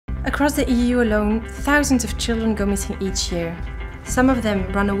Across the EU alone, thousands of children go missing each year. Some of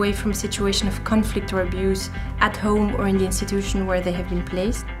them run away from a situation of conflict or abuse at home or in the institution where they have been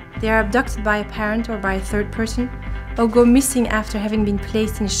placed. They are abducted by a parent or by a third person, or go missing after having been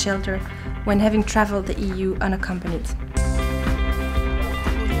placed in a shelter when having traveled the EU unaccompanied.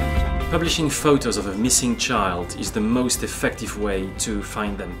 Publishing photos of a missing child is the most effective way to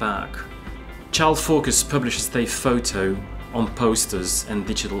find them back. Child Focus publishes their photo on posters and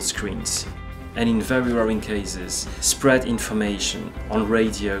digital screens, and in very rare cases, spread information on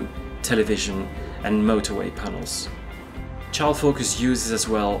radio, television and motorway panels. Child Focus uses as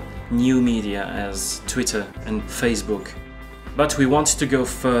well new media as Twitter and Facebook, but we want to go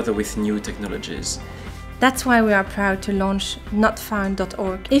further with new technologies. That's why we are proud to launch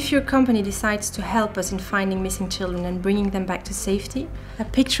NotFound.org. If your company decides to help us in finding missing children and bringing them back to safety, a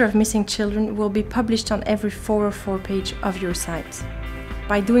picture of missing children will be published on every 404 page of your site.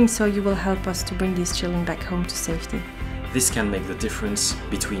 By doing so, you will help us to bring these children back home to safety. This can make the difference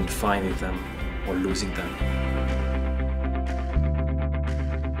between finding them or losing them.